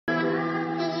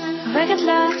We get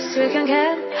lost, we can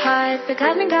get high. They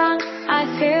cut me down, I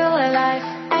feel alive.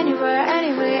 Anywhere,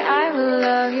 anyway, I will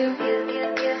love you.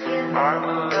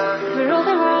 We're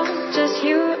rolling around, just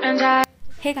you and I.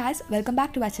 Hey guys, welcome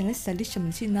back to our channel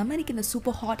Tamizhachi. நம்ம இன்னைக்கு இந்த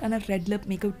super hot ஆன red lip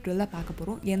makeup டுட்டோரியலை பார்க்க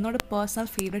போறோம். என்னோட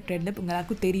personal favourite red lip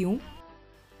உங்களுக்கு தெரியும்.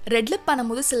 Red lip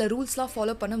பண்ணும்போது சில ரூல்ஸ்லாம்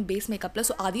ஃபாலோ பண்ணும் பேஸ் மேக்கப்பில்.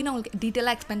 ஸோ அதையும் நான் உங்களுக்கு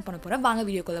டீட்டெயிலாக எக்ஸ்பிளைன் பண்ண போகிறேன். வாங்க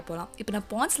வீடியோக்குள்ளே போகலாம். இப்போ நான்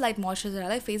பாண்ட்ஸ் லைட்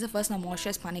மாய்ஸ்சரைசரால ஃபேஸை ஃபர்ஸ்ட் நான்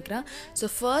மாய்ஸ்சரைஸ் பண்ணிக்கிறேன்.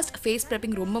 ஸோ ஃபர்ஸ்ட் ஃபேஸ்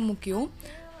ப்ரெப்பிங் ரொம்ப முக்கியம்.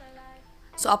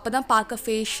 ஸோ அப்போ தான் பார்க்க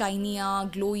ஃபேஸ் ஷைனியாக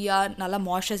க்ளோயாக நல்லா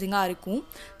மாய்ஸ்சரைசிங்காக இருக்கும்.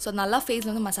 ஸோ நல்லா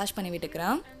ஃபேஸில் வந்து மசாஜ் பண்ணி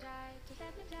விட்டுக்கிறேன்.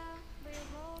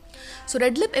 ஸோ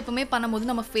ரெட் லிப் எப்போவுமே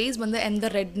பண்ணும்போது நம்ம ஃபேஸ் வந்து எந்த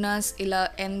ரெட்னஸ் இல்லை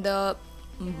எந்த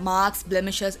மார்க்ஸ்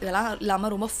பிளெமிஷஸ் இதெல்லாம்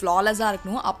இல்லாமல் ரொம்ப ஃப்ளாலஸாக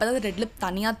இருக்கணும். அப்போ தான் ரெட் லிப்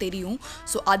தனியாக தெரியும்.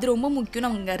 ஸோ அது ரொம்ப முக்கியம்.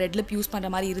 நம்ம ரெட் லிப் யூஸ் பண்ணுற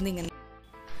மாதிரி இருந்தீங்க.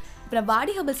 இப்போ நான்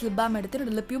பாடி ஹெர்பல்ஸ் லிப் பாம் எடுத்து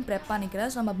ரெட் லிப்பையும் ப்ரெப் பண்ணிக்கிறேன்.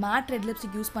 ஸோ நம்ம மேட் ரெட்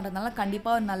லிப்ஸ்டிக் யூஸ் பண்ணுறதுனால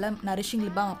கண்டிப்பாக ஒரு நல்ல நரிஷிங்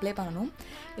லிப் பாம் அப்ளை பண்ணணும்.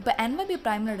 இப்போ Nybae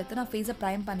ப்ரைமர் எடுத்து நான் ஃபேஸை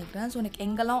ப்ரைம் பண்ணிக்கிறேன். ஸோ எனக்கு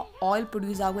எங்கெல்லாம் ஆயில்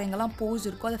ப்ரொடியூஸ் ஆகும் எங்கெல்லாம் போஸ்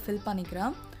இருக்கோ அதை ஃபில்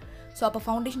பண்ணிக்கிறேன். ஸோ அப்போ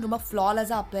ஃபவுண்டேஷன் ரொம்ப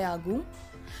ஃப்ளாலஸாக அப்ளை ஆகும்.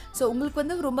 ஸோ உங்களுக்கு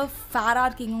வந்து ரொம்ப ஃபேராக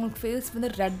இருக்கீங்க, உங்களுக்கு ஃபேஸ் வந்து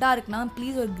ரெட்டாக இருக்குன்னா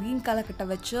ப்ளீஸ் ஒரு க்ரீன் கலர் கிட்ட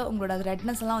வச்சு உங்களோட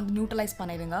ரெட்னஸ் எல்லாம் வந்து நியூட்ரலைஸ்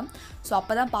பண்ணிடுங்க. ஸோ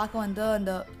அப்போ தான் பார்க்க வந்து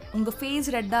அந்த உங்கள் ஃபேஸ்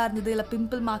ரெட்டாக இருந்தது இல்லை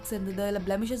பிம்பிள் மார்க்ஸ் இருந்தது இல்லை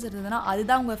பிளெமிஷஸ் இருந்ததுன்னா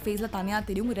அதுதான் உங்கள் ஃபேஸில் தனியாக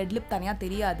தெரியும், உங்கள் ரெட் லிப் தனியாக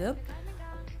தெரியாது.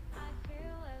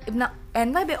 இப்போ நான்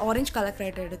Nybae ஆரஞ்ச் கலர்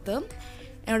கரெக்டர் எடுத்து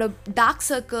என்னோடய டார்க்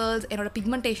சர்க்கிள்ஸ் என்னோடய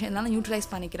பிக்மெண்டேஷன் எல்லாம் நான்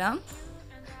நியூட்ரலைஸ் பண்ணிக்கிறேன்.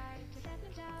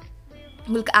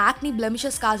 உங்களுக்கு ஆக்னி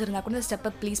பிளெமிஷஸ் காசு இருந்தால் கூட இந்த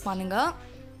ஸ்டெப்பை ப்ளீஸ் பண்ணுங்கள்.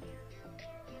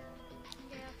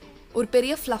 ஒரு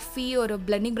பெரிய ஃப்ளஃபி ஒரு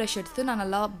பிளெண்டிங் ப்ரஷ் எடுத்து நான்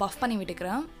நல்லா பஃப் பண்ணி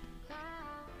விட்டுக்கிறேன்.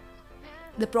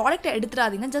 இந்த ப்ராடக்ட்டை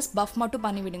எடுத்துடாதீங்க, ஜஸ்ட் பஃப் மட்டும்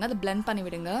பண்ணி விடுங்க, அதை பிளெண்ட் பண்ணி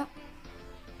விடுங்க.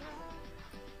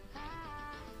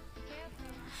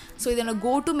 ஸோ இது என்னோட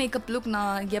கோ டு மேக்கப் லுக்.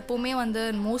 நான் எப்போவுமே வந்து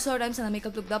மோஸ்ட் ஆஃப் டைம்ஸ் அந்த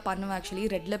மேக்கப் லுக் தான் பண்ணுவேன். ஆக்சுவலி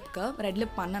ரெட்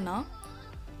லிப் பண்ணனா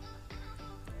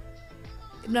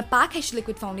இப்போ நான் PAC HD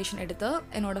Liquid Foundation எடுத்து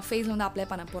என்னோடய ஃபேஸில் வந்து அப்ளை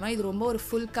பண்ண போகிறேன். இது ரொம்ப ஒரு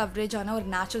ஃபுல் கவரேஜான ஒரு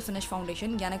நேச்சுரல் ஃபினிஷ்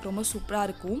ஃபவுண்டேஷன். எனக்கு ரொம்ப சூப்பராக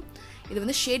இருக்கும். இது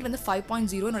வந்து ஷேட் வந்து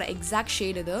 5.0 என்னோட எக்ஸாக்ட்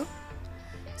ஷேட் இது.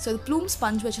 ஸோ இது ப்ளூம்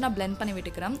ஸ்பஞ்ச் வச்சு நான் பிளெண்ட் பண்ணி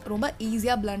விட்டுக்கிறேன். ரொம்ப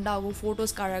ஈஸியாக பிளெண்ட் ஆகும்,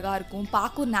 ஃபோட்டோஸ்க்கு அழகாக இருக்கும்,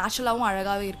 பார்க்கவும் நேச்சுரலாகவும்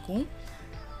அழகாகவே இருக்கும்.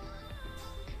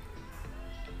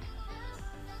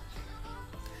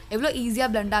 எவ்வளோ ஈஸியாக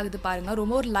பிளெண்ட் ஆகுது பாருங்கள்.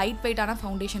 ரொம்ப ஒரு லைட் வெயிட்டான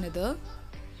ஃபவுண்டேஷன் இது.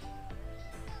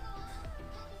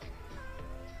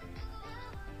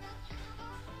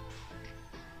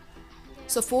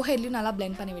 ஸோ ஃபோர்ஹெட்லேயும் நல்லா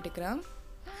பிளெண்ட் பண்ணி விட்டுக்கிறேன்.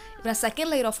 இப்போ நான் second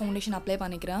layer of foundation apply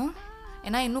பண்ணிக்கிறேன்.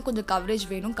 ஏன்னா இன்னும் கொஞ்சம் கவரேஜ்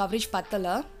வேணும், கவரேஜ்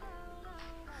பத்தலை.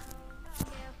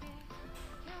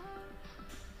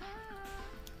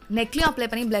 நெக்லையும் அப்ளை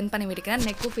பண்ணி பிளெண்ட் பண்ணி விட்டுக்கிறேன்.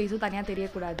 நெக்கும் ஃபேஸும் தனியாக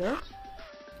தெரியக்கூடாது.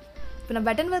 இப்போ நான்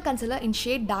வெட் and well concealer in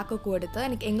shade dark cocoa எடுத்து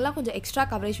எனக்கு எங்கெல்லாம் கொஞ்சம் எக்ஸ்ட்ரா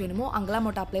கவரேஜ் வேணுமோ அங்கெல்லாம்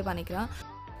மட்டும் அப்ளை பண்ணிக்கிறேன்.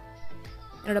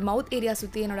 என்னோடய மவுத் ஏரியா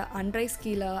சுற்றி என்னோட அண்டர் ஐஸ்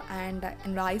கீழே அண்ட்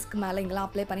என்னோடய ஐஸ்க்கு மேலே இங்கெல்லாம்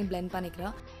அப்ளை பண்ணி பிளெண்ட்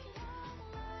பண்ணிக்கிறேன்.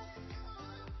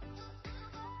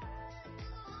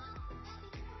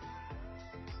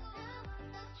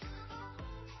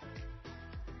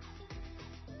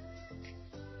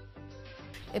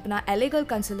 இப்போ நான் எலிகல்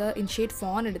கன்சிலர் இன் ஷேட்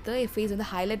ஃபான் எடுத்து என் ஃபேஸ் வந்து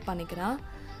ஹைலைட் பண்ணிக்கிறேன்.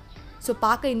 ஸோ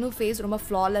பார்க்க இன்னும் ஃபேஸ் ரொம்ப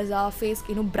ஃப்ளாலஸாக ஃபேஸ்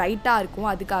இன்னும் பிரைட்டாக இருக்கும்.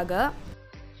 அதுக்காக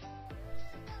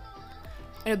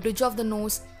என்னோட பிரிட்ஜ் ஆஃப் த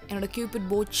நோஸ் என்னோட cubit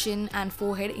both sin and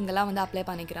forehead இங்கெல்லாம் வந்து அப்ளை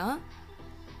பண்ணிக்கிறேன்.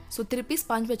 ஸோ திருப்பி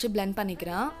ஸ்பஞ்ச் வச்சு பிளெண்ட்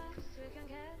பண்ணிக்கிறேன்.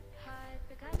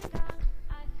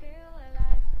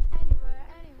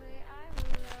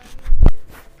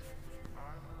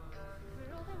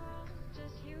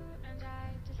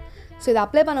 ஸோ இதை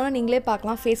அப்ளை பண்ணோன்னா நீங்களே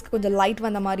பார்க்கலாம் ஃபேஸ்க்கு கொஞ்சம் லைட்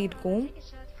வந்த மாதிரி இருக்கும்.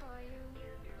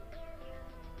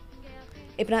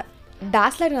 இப்போ நான்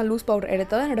டாஸ்லர் நான் லூஸ் பவுடர்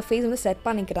எடுத்து என்னோடய ஃபேஸ் வந்து செட்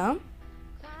பண்ணிக்கிறேன்.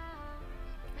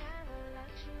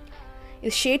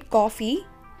 இது ஷேட் காஃபி.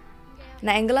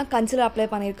 நான் எங்கெல்லாம் கன்சிலர் அப்ளை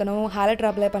பண்ணியிருக்கணும் ஹைலைட்டர்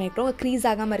அப்ளை பண்ணியிருக்கணும் க்ரீஸ்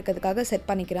ஆகாமல் இருக்கிறதுக்காக செட்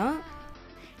பண்ணிக்கிறேன்.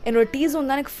 என்னோடய டீ ஜோன்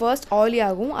தான் எனக்கு ஃபர்ஸ்ட் ஆயிலி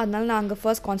ஆகும், அதனால நான் அங்கே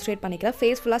ஃபர்ஸ்ட் கான்சன்ட்ரேட் பண்ணிக்கிறேன்.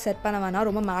 ஃபேஸ் ஃபுல்லாக செட் பண்ண வேணாம்,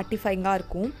 ரொம்ப மேட்டிஃபைங்காக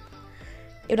இருக்கும்.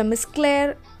 இப்போ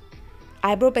மிஸ்க்ளேர்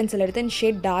ஐப்ரோ பென்சில் எடுத்து என்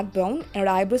ஷேட் டார்க் ப்ரௌன்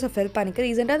என்னோடய ஐப்ரோஸை ஃபில் பண்ணிக்கிறேன்.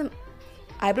 ரீசெண்டாக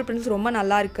ஐப்ரோ பென்சில் ரொம்ப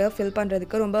நல்லா இருக்குது, ஃபில்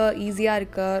பண்ணுறதுக்கு ரொம்ப ஈஸியாக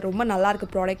இருக்குது, ரொம்ப நல்லா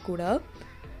இருக்குது ப்ராடக்ட் கூட.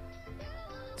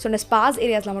 ஸோ இந்த ஸ்பாஸ்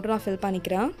ஏரியாஸில் மட்டும் நான் ஃபில்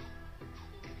பண்ணிக்கிறேன்.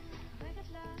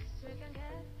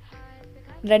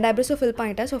 2 ஐப்ரோஸும் ஃபில்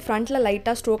பண்ணிட்டேன். ஸோ ஃப்ரண்ட்டில்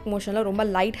லைட்டாக ஸ்ட்ரோக் மோஷனில் ரொம்ப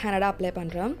லைட் ஹேண்டடாக அப்ளை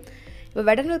பண்ணுறேன். இப்போ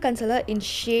வெட் and well concealer in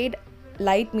shade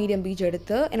light medium beach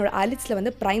எடுத்து என்னோடய ஐலிட்ஸில்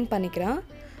வந்து ப்ரைம் பண்ணிக்கிறேன்.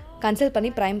 கன்சில்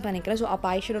பண்ணி ப்ரைம் பண்ணிக்கிறேன். ஸோ அப்போ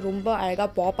ஐஷேடோ ரொம்ப அழகாக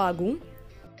பாப் ஆகும்.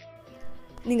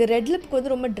 நீங்கள் ரெட் லிப்க்கு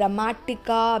வந்து ரொம்ப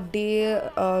ட்ரமாட்டிக்காக அப்படியே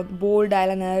போல்டு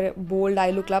ஐலைனர் போல்டு ஐ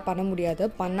லுக்லாம் பண்ண முடியாது,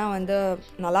 பண்ணால் வந்து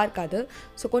நல்லா இருக்காது.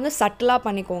 ஸோ கொஞ்சம் சட்டிலாக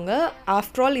பண்ணிக்கோங்க.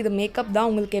 ஆஃப்டர் ஆல் இது மேக்கப் தான்,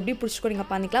 உங்களுக்கு எப்படி பிடிச்சிக்கோ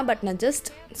நீங்கள் பண்ணிக்கலாம். பட் நான் ஜஸ்ட்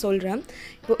சொல்கிறேன்.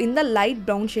 இப்போது இந்த லைட்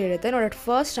ப்ரௌன் ஷேட் எடுத்து என்னோடய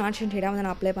ஃபர்ஸ்ட் ட்ரான்ஸ்லேஷன் ஷேடாக வந்து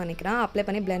நான் அப்ளை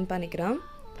பண்ணி பிளெண்ட் பண்ணிக்கிறேன்.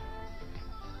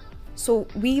 ஸோ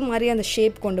வி மாதிரி அந்த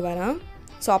ஷேப் கொண்டு வரேன்.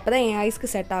 ஸோ அப்போ தான் என்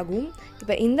ஐஸ்க்கு செட் ஆகும்.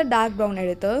 இப்போ இந்த டார்க் ப்ரௌன்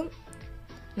எடுத்து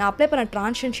நான் அப்ளை பண்ண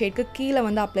ட்ரான்ஸ்லேஷன் ஷேட்க்கு கீழே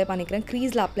வந்து அப்ளை பண்ணிக்கிறேன்.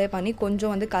 க்ரீஸில் அப்ளை பண்ணி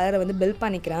கொஞ்சம் வந்து கலரை வந்து பில்ட்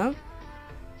பண்ணிக்கிறேன்.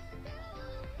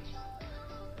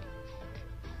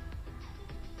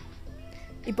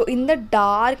 இப்போ இந்த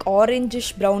டார்க்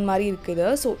ஆரஞ்சிஷ் ப்ரௌன் மாதிரி இருக்குது.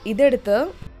 ஸோ இதை எடுத்து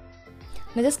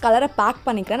நான் ஜஸ்ட் கலரை பேக்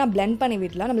பண்ணிக்கிறேன். நான் பிளெண்ட் பண்ணி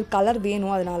விடல, நம்மளுக்கு கலர்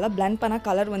வேணும், அதனால் பிளெண்ட் பண்ணால்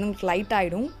கலர் வந்து உங்களுக்கு லைட்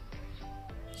ஆகிடும்.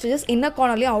 ஸோ ஜஸ்ட் இன்னர்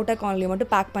கார்னர்லேயும் அவுட்டர் கார்னர்லேயும்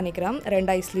மட்டும் பேக் பண்ணிக்கிறேன்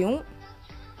 2 ஐஸ்லேயும்.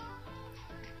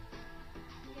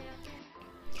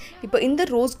 இப்போ இந்த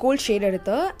ரோஸ் கோல்ட் ஷேட்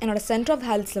எடுத்து என்னோடய சென்டர் ஆஃப்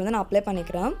ஹேல்ஸில் வந்து நான் அப்ளை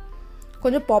பண்ணிக்கிறேன்.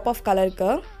 கொஞ்சம் பாப் ஆஃப் கலருக்கு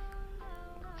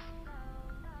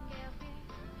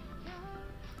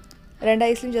 2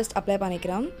 ஐஸ்லையும் ஜஸ்ட் அப்ளை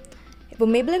பண்ணிக்கிறேன். இப்போ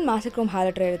Maybelline Master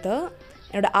ஹைலைட்டர் எடுத்து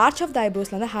என்னோடய ஆர்ச் ஆஃப் த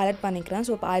ஐப்ரோஸில் வந்து ஹைலைட் பண்ணிக்கிறேன்.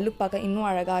 ஸோ இப்போ ஐ லுக் பார்க்க இன்னும்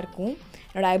அழகாக இருக்கும்,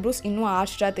 என்னோடய ஐப்ரோஸ் இன்னும்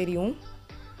ஆர்ச்சாக தெரியும்.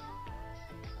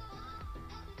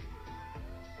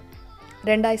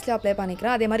 2 ஐஸ்லேயும் அப்ளை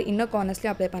பண்ணிக்கிறேன். அதே மாதிரி இன்னர்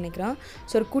கார்னர்ஸ்லேயும் அப்ளை பண்ணிக்கிறேன்.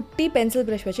 ஸோ ஒரு குட்டி பென்சில்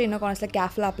ப்ரஷ் வச்சு இன்னர் கார்னர்ஸில்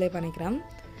கேர்ஃபுல்லாக அப்ளை பண்ணிக்கிறேன்.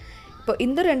 இப்போ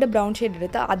இந்த 2 ப்ரௌன் ஷேட்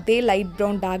எடுத்து அதே லைட்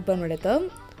ப்ரௌன் டார்க் ப்ரௌன் எடுத்து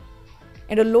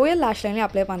என்னோட லோயர் லேஷ் லைன்லேயும்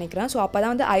அப்ளை பண்ணிக்கிறேன். ஸோ அப்போ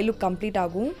தான் வந்து ஐ லுக் கம்ப்ளீட்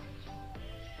ஆகும்.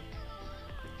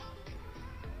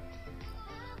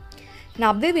 நான்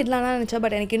அப்படியே விடலான்னு நினச்சேன்,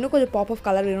 பட் எனக்கு இன்னும் கொஞ்சம் pop of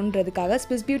colour வேணுன்றதுக்காக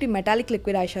Swiss beauty metallic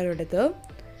liquid eyeshadow எடுத்து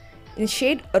இந்த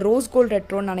ஷேட் ரோஸ் கோல்ட்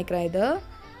ரெட்ரோன்னு நினைக்கிறேன் இது.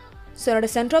 ஸோ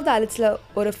என்னோடய சென்டர் ஆஃப் த ஐலிட்ஸில்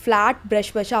ஒரு ஃப்ளாட்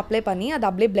ப்ரஷ் வச்சு அப்ளை பண்ணி அதை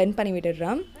அப்படியே பிளெண்ட் பண்ணி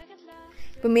விட்டுடுறேன்.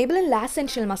 இப்போ Maybelline லாஷ்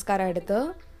சென்சாtional மஸ்காரா எடுத்து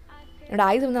என்னோடய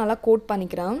ஐஸ் வந்து நல்லா கோட்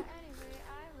பண்ணிக்கிறேன்.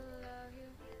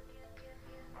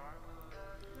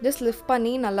 ஜஸ்ட் லிஃப்ட்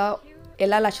பண்ணி நல்லா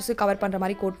எல்லா லேஷஸும் கவர் பண்ணுற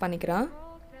மாதிரி கோட் பண்ணிக்கிறேன்.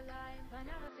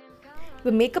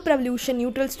 இப்போ makeup revolution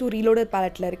neutrals two reloaded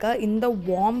பேலட்டில் இருக்க இந்த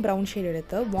வார்ம் ப்ரௌன் ஷேட்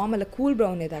எடுத்து, வார்ம் இல்லை கூல்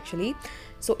ப்ரௌன் இது ஆக்சுவலி.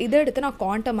 ஸோ இதை எடுத்து நான்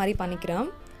கான்டர் மாதிரி பண்ணிக்கிறேன்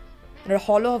என்னோடய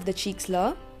hollow of the சீக்ஸில்.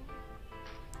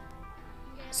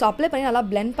 So apply பண்ணி நல்லா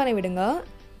பிளெண்ட் பண்ணி விடுங்க.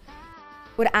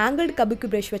 ஒரு ஆங்கிள்டு கபுக்கு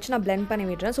ப்ரஷ் வச்சு நான் பிளெண்ட் பண்ணி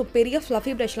விடுறேன். ஸோ பெரிய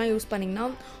ஃப்ளஃபி ப்ரஷ்லாம் யூஸ் பண்ணிங்கன்னா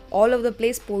ஆல் ஓவர் த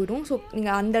பிளேஸ் போயிடும். ஸோ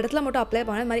நீங்கள் அந்த இடத்துல மட்டும் அப்ளை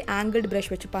பண்ண மாதிரி ஆங்கிள்டு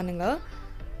ப்ரஷ் வச்சு பண்ணுங்கள்.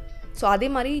 ஸோ அதே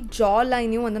மாதிரி ஜா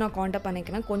லைனையும் வந்து நான் கான்டர்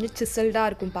பண்ணிக்கிறேன். கொஞ்சம் சிசல்டாக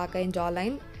இருக்கும் பார்க்க என் ஜா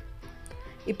லைன்.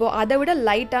 இப்போது அதை விட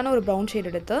லைட்டான ஒரு ப்ரௌன் ஷேட்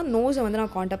எடுத்து நோஸை வந்து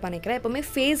நான் கான்டர் பண்ணிக்கிறேன். எப்போவுமே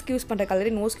ஃபேஸ்க்கு யூஸ் பண்ணுற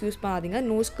கலரே நோஸ்க்கு யூஸ் பண்ணாதீங்க,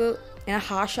 நோஸ்க்கு ஏன்னா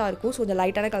ஹாஷாக இருக்கும். ஸோ இந்த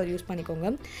லைட்டான கலர் யூஸ் பண்ணிக்கோங்க.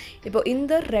 இப்போது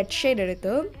இந்த ரெட் ஷேட்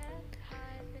எடுத்து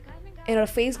என்னோடய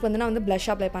ஃபேஸ்க்கு வந்து நான் வந்து ப்ளஷ்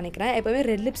அப்ளை பண்ணிக்கிறேன். எப்போவுமே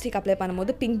ரெட் லிப்ஸ்டிக் அப்ளை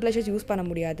பண்ணும்போது பிங்க் ப்ளஷஸ் யூஸ் பண்ண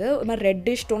முடியாது. ஒரு மாதிரி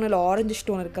ரெட்டிஷ் டோன் இல்லை ஆரஞ்சிஷ்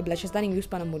டோன் இருக்க ப்ளஷஸ் தான் நீங்கள்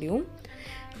யூஸ் பண்ண முடியும்.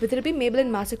 இப்போ திருப்பி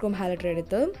Maybelline Master ஹைலைட்டர்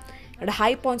எடுத்து என்னோடய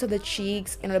high points of the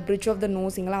seeks, என்னோடய பிரிட்ஜ் ஆஃப் த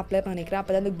நோஸ் இங்கெல்லாம் அப்ளை பண்ணிக்கிறேன்.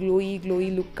 அப்போ தான் அந்த க்ளோயி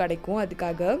லுக் கிடைக்கும்.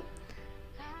 அதுக்காக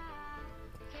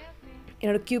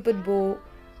என்னோடய கியூபிட் போ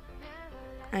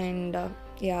அண்ட்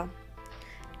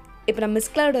இப்போ நான்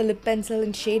மிஸ் கலரோட லிப் பென்சில்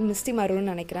இன் ஷேட் மிஸ்டி maroon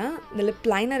நினைக்கிறேன். இந்த லிப்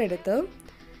லைனர் எடுத்து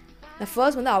நான்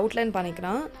ஃபர்ஸ்ட் வந்து அவுட்லைன்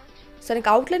பண்ணிக்கிறேன். ஸோ எனக்கு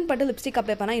அவுட்லைன் பண்ணிட்டு லிப்ஸ்டிக்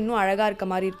அப்ளை பண்ணால் இன்னும் அழகாக இருக்க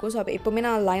மாதிரி இருக்கும். ஸோ அப்போ எப்போவுமே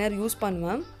நான் லைனர் யூஸ்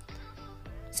பண்ணுவேன்.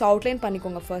 ஸோ அவுட்லைன்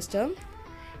பண்ணிக்கோங்க ஃபர்ஸ்ட்டு.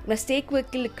 நான் stay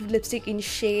quick liquid lipstick in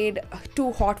shade too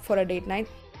hot for a date night.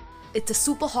 It's a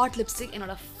super hot lipstick.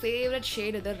 என்னோட ஃபேவரட்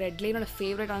ஷேட் இது, ரெட்லேயே என்னோட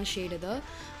ஃபேவரட்டான ஷேட் இது.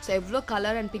 ஸோ எவ்வளோ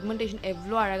கலர் அண்ட் பிக்மெண்டேஷன்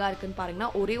எவ்வளோ அழகாக இருக்குன்னு பாருங்கன்னா,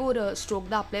 ஒரே ஒரு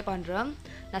ஸ்ட்ரோக் தான் அப்ளை பண்ணுறேன்.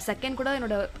 நான் செகண்ட் கூட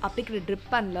என்னோட அப்ளிகேட்டர் ட்ரிப்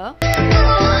பண்ணல.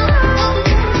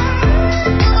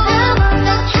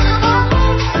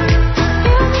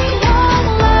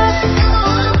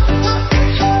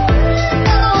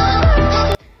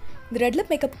 இந்த red lip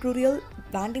makeup tutorial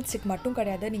Valentine stick மட்டும்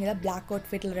கிடையாது. நீங்கள் தான் பிளாக்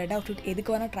அவுட்ஃபிட் இல்லை ரெட் அவுட்ஃபிட்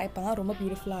எதுக்கு வேணால் ட்ரை பண்ணலாம், ரொம்ப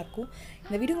பியூட்டிஃபுல்லாக இருக்கும்.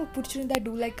 இந்த வீடியோ உங்களுக்கு பிடிச்சிருந்தா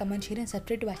two like, comment, share and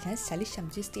subscribe to my channel. Stylish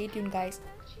சம்ஜி. Stay tune guys.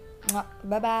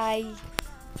 Bye bye.